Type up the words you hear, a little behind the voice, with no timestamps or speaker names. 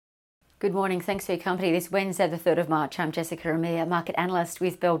Good morning. Thanks for your company. This Wednesday, the 3rd of March, I'm Jessica Amir, market analyst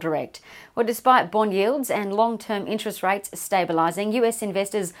with Bell Direct. Well, despite bond yields and long-term interest rates stabilising, US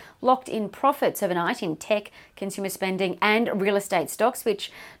investors locked in profits overnight in tech, consumer spending and real estate stocks,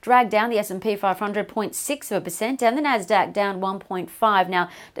 which dragged down the S&P 500 0.6% and the Nasdaq down 1.5%. Now,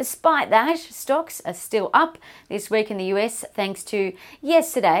 despite that, stocks are still up this week in the US thanks to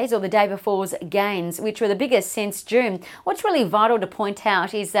yesterday's or the day before's gains, which were the biggest since June. What's really vital to point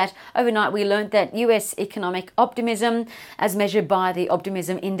out is that overnight we learned that US economic optimism, as measured by the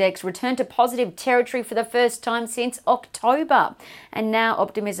Optimism Index, returned to positive territory for the first time since October. And now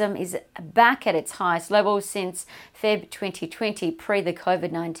optimism is back at its highest level since Feb 2020, pre the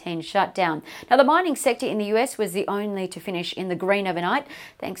COVID-19 shutdown. Now, the mining sector in the US was the only to finish in the green overnight,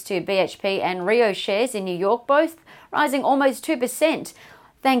 thanks to BHP and Rio shares in New York, both rising almost 2%.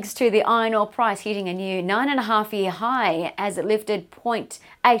 Thanks to the iron ore price hitting a new 9.5-year high as it lifted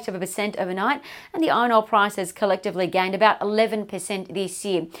 0.8% overnight, and the iron ore price has collectively gained about 11% this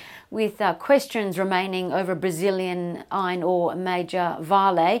year, with questions remaining over Brazilian iron ore major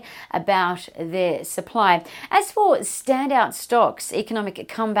Vale about their supply. As for standout stocks, economic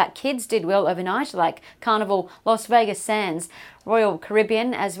comeback kids did well overnight, like Carnival, Las Vegas Sands, Royal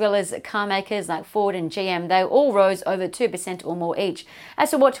Caribbean, as well as car makers like Ford and GM. They all rose over 2% or more each.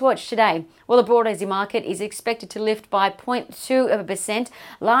 As for what to watch today, well, the broad Aussie market is expected to lift by 0.2%,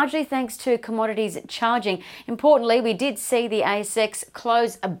 largely thanks to commodities charging. Importantly, we did see the ASX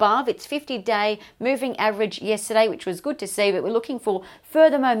close above its 50-day moving average yesterday, which was good to see, but we're looking for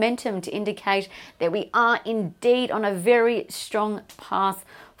further momentum to indicate that we are indeed on a very strong path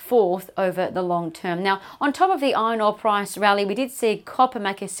forth over the long term. Now, on top of the iron ore price rally, we did see copper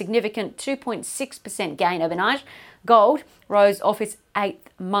make a significant 2.6% gain overnight. Gold rose off its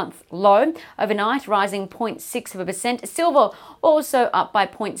 8-month low overnight, rising 0.6%. Silver also up by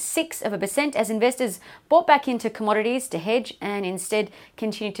 0.6% as investors bought back into commodities to hedge and instead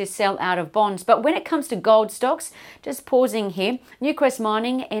continue to sell out of bonds. But when it comes to gold stocks, just pausing here, Newcrest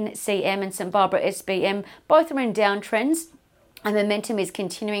Mining, NCM and St Barbara SBM both are in downtrends. And momentum is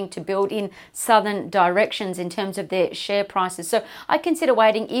continuing to build in southern directions in terms of their share prices. So I consider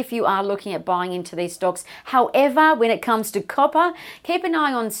waiting if you are looking at buying into these stocks. However, when it comes to copper, keep an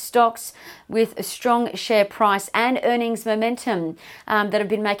eye on stocks with a strong share price and earnings momentum that have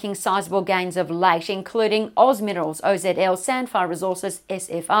been making sizable gains of late, including Oz Minerals, OZL, Sandfire Resources,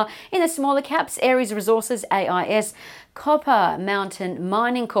 SFR. In the smaller caps, Aries Resources, AIS, Copper Mountain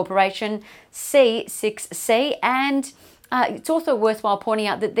Mining Corporation, C6C, and it's also worthwhile pointing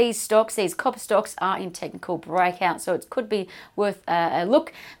out that these stocks, these copper stocks, are in technical breakout, so it could be worth a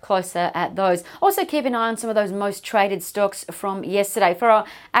look closer at those. Also, keep an eye on some of those most traded stocks from yesterday. For our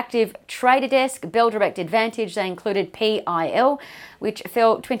active trader desk, Bell Direct Advantage, they included PIL, which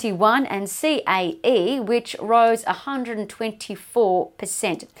fell 21%, and CAE, which rose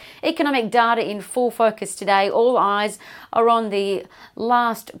 124%. Economic data in full focus today. All eyes are on the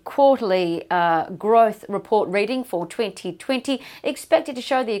last quarterly growth report reading for 2020, expected to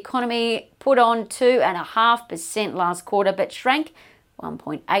show the economy put on 2.5% last quarter, but shrank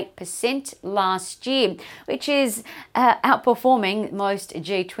 1.8% last year, which is outperforming most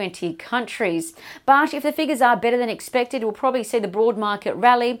G20 countries. But if the figures are better than expected, we'll probably see the broad market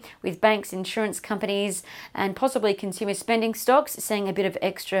rally, with banks, insurance companies and possibly consumer spending stocks seeing a bit of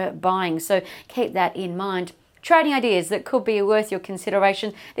extra buying. So keep that in mind. Trading ideas that could be worth your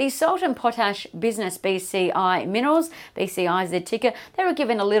consideration. The salt and potash business BCI Minerals, BCI is their ticker, they were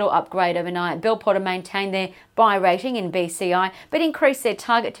given a little upgrade overnight. Bell Potter maintained their buy rating in BCI, but increased their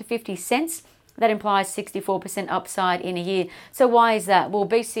target to 50 cents. That implies 64% upside in a year. So why is that? Well,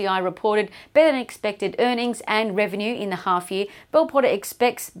 BCI reported better than expected earnings and revenue in the half year. Bell Potter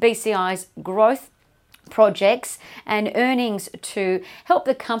expects BCI's growth projects and earnings to help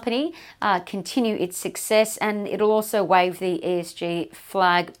the company continue its success, and it'll also wave the ESG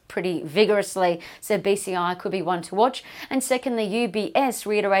flag pretty vigorously, so BCI could be one to watch. And secondly, UBS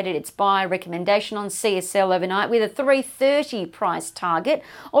reiterated its buy recommendation on CSL overnight with a 330 price target.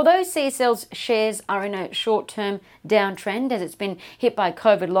 Although CSL's shares are in a short-term downtrend as it's been hit by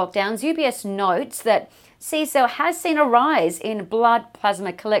COVID lockdowns, UBS notes that CSL has seen a rise in blood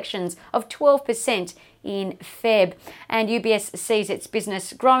plasma collections of 12% in Feb, and UBS sees its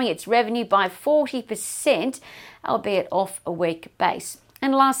business growing its revenue by 40%, albeit off a weak base.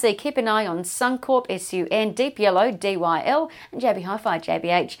 And lastly, keep an eye on Suncorp, SUN, Deep Yellow, DYL, and JB Hi-Fi,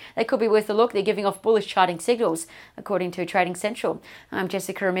 JBH. They could be worth a look. They're giving off bullish charting signals, according to Trading Central. I'm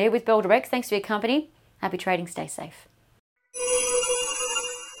Jessica Amir with Bell Direct. Thanks for your company. Happy trading. Stay safe.